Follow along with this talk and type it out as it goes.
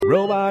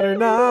Robot or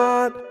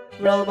not,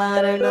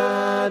 robot or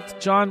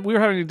not. John, we were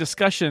having a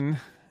discussion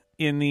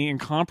in the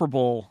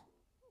Incomparable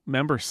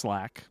member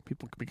Slack.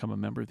 People can become a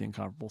member of the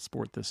Incomparable,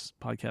 support this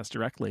podcast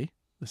directly.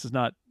 This is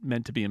not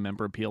meant to be a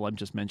member appeal. I'm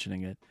just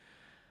mentioning it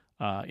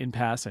in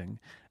passing.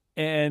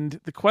 And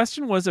the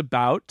question was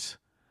about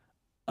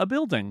a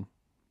building.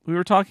 We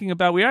were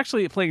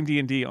actually playing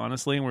D&D,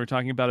 honestly, and we were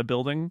talking about a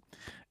building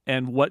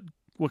and what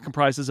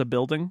comprises a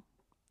building.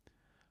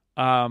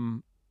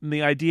 The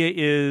idea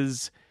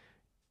is,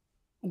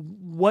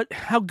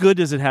 how good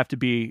does it have to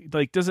be?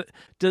 Like, does it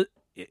have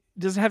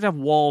to have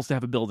walls to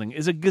have a building?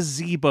 Is a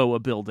gazebo a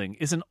building?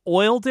 Is an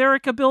oil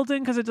derrick a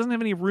building because it doesn't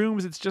have any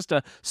rooms? It's just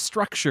a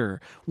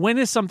structure. When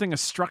is something a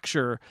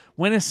structure?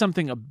 When is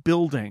something a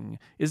building?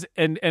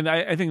 And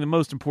I think the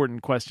most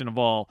important question of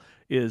all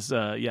is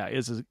a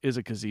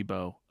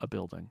gazebo a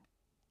building?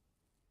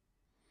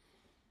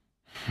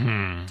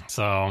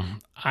 So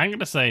I'm going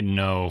to say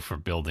no for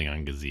building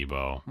on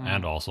gazebo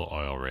and also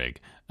oil rig.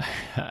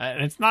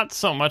 And it's not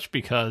so much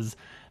because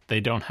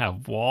they don't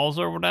have walls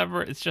or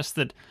whatever. It's just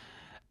that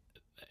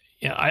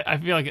I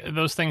feel like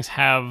those things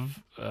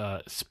have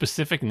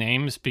specific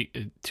names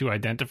to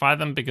identify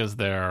them because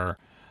they're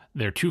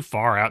too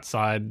far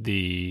outside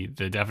the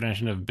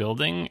definition of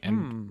building.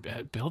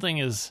 And building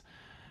is,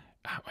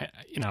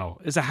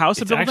 is a house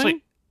a building?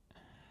 Actually,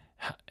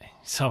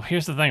 so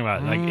here's the thing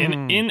about it. Like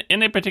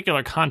in a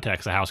particular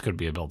context, a house could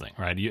be a building,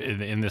 right?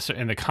 In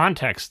the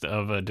context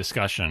of a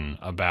discussion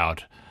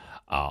about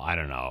I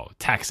don't know,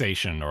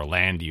 taxation or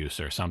land use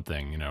or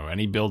something,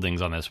 any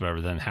buildings on this,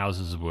 whatever, then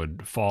houses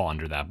would fall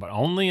under that. But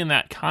only in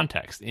that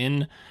context,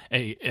 in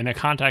a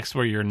context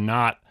where you're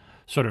not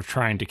sort of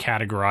trying to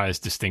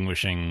categorize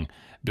distinguishing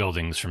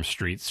buildings from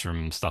streets,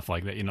 from stuff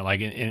like that.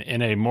 Like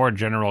in a more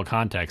general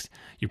context,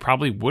 you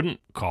probably wouldn't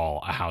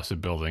call a house a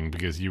building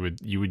because you would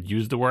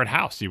use the word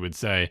house. You would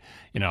say,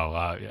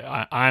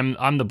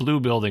 I'm the blue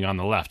building on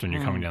the left when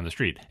you're coming down the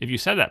street. If you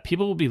said that,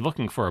 people would be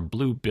looking for a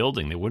blue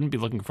building. They wouldn't be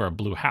looking for a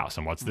blue house.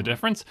 And what's the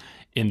difference?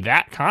 In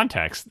that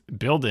context,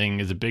 building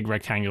is a big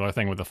rectangular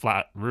thing with a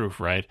flat roof,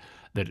 right?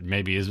 That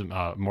maybe is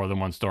more than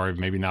one story,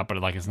 maybe not,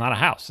 but it's not a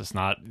house. It's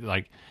not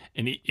like,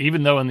 and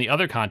even though in the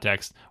other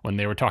context, when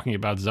they were talking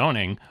about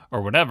zoning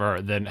or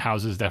whatever, then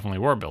houses definitely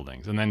were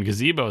buildings. And then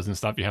gazebos and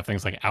stuff, you have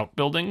things like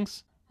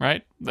outbuildings,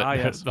 right?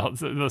 Yes. The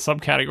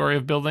subcategory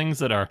of buildings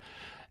that are,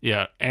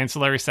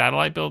 ancillary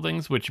satellite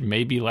buildings, which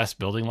may be less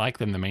building-like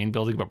than the main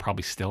building, but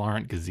probably still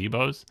aren't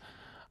gazebos.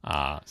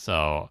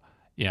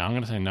 I'm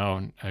going to say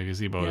no. A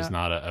gazebo is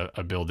not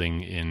a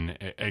building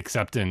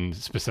except in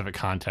specific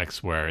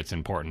contexts where it's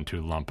important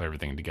to lump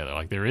everything together.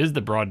 Like there is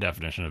the broad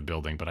definition of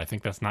building, but I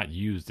think that's not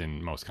used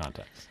in most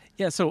contexts.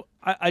 Yeah, so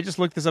I just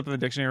looked this up in the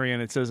dictionary,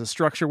 and it says a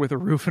structure with a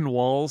roof and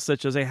walls,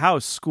 such as a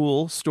house,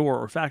 school,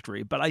 store, or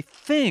factory. But I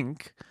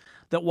think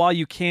that while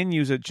you can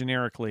use it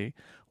generically,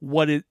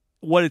 what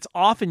it's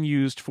often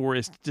used for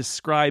is to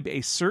describe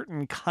a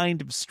certain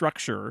kind of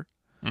structure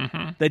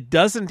that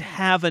doesn't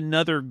have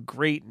another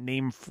great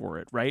name for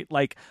it, right?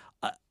 Like,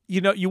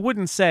 you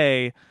wouldn't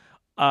say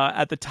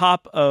at the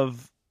top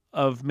of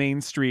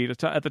Main Street,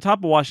 at the top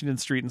of Washington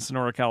Street in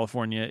Sonora,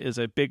 California, is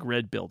a big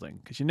red building.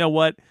 Because you know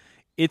what?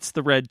 It's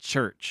the Red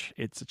Church.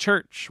 It's a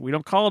church. We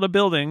don't call it a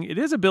building. It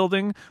is a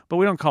building, but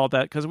we don't call it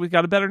that because we've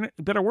got a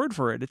better word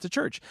for it. It's a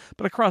church.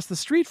 But across the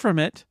street from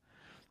it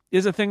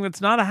is a thing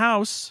that's not a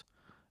house.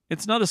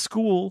 It's not a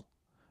school.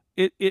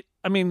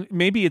 I mean,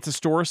 maybe it's a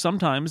store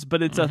sometimes,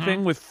 but it's a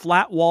thing with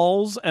flat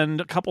walls and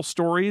a couple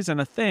stories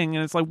and a thing.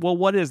 And it's like, well,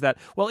 what is that?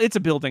 Well, it's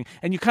a building.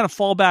 And you kind of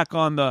fall back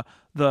on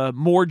the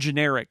more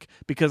generic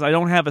because I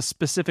don't have a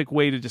specific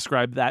way to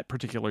describe that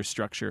particular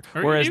structure.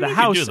 Whereas the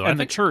house and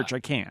the church, I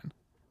can.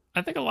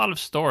 I think a lot of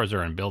stores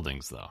are in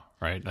buildings, though,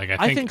 right? Like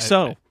I think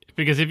so.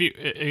 Because if you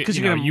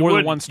can have more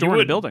than one store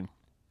in a building.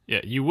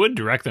 Yeah, you would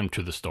direct them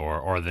to the store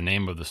or the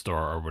name of the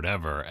store or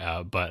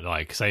whatever. But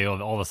like, say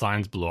all the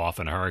signs blew off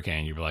in a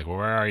hurricane, you'd be like, "Well,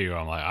 where are you?"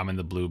 I'm like, "I'm in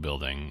the blue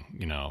building."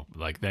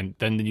 Like then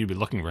you'd be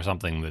looking for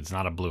something that's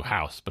not a blue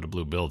house but a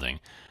blue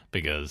building,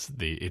 because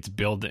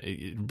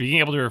being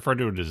able to refer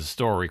to it as a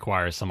store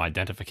requires some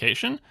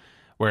identification,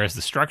 whereas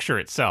the structure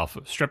itself,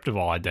 stripped of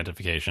all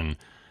identification,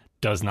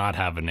 does not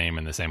have a name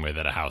in the same way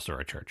that a house or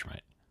a church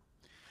might.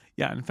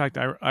 Yeah, in fact,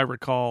 I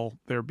recall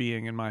there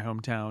being in my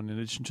hometown, in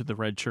addition to the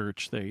Red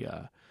Church,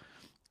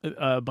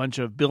 a bunch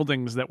of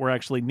buildings that were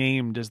actually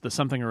named as the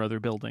something or other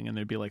building, and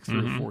there'd be like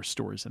 3 or 4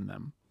 stores in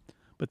them,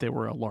 but they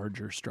were a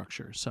larger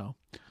structure. So,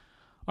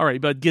 all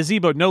right, but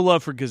gazebo, no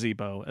love for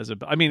gazebo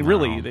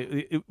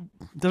really, it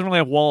doesn't really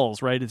have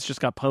walls, right? It's just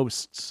got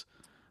posts.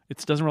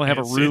 It doesn't really have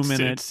a room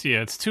in it.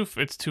 It's too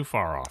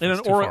far off. And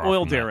an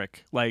oil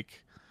derrick,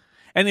 like.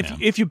 And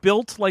if you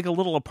built like a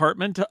little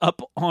apartment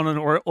up on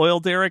an oil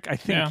derrick, I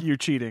think you're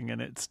cheating,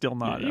 and it's still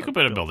not. Yeah, you could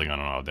put a building on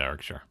an oil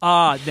derrick, sure.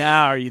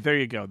 There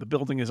you go. The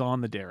building is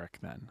on the derrick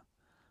then.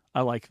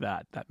 I like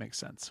that. That makes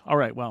sense. All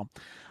right. Well,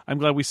 I'm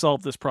glad we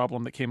solved this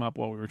problem that came up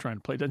while we were trying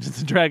to play Dungeons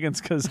and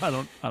Dragons, because I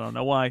don't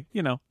know why.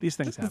 These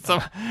things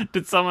happen.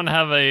 Did someone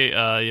have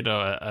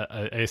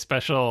a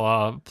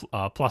special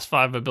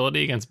 +5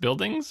 ability against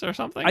buildings or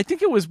something? I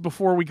think it was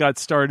before we got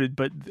started,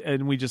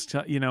 and we just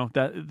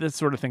that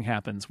sort of thing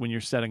happens when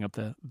you're setting up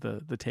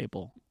the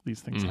table.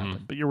 These things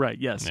happen. But you're right.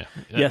 Yes.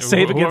 Yeah.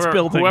 Save against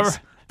buildings.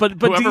 But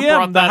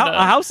DM,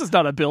 a house is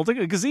not a building.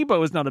 A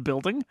gazebo is not a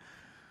building.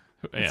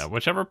 Yeah,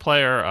 whichever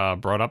player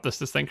brought up this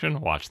distinction,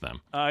 watch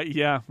them.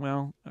 Yeah,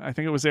 well, I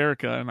think it was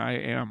Erica, and I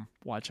am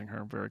watching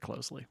her very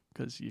closely,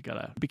 because you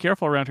gotta be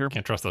careful around here.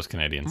 Can't trust those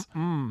Canadians.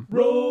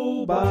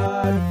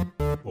 Robot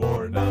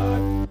or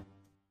not.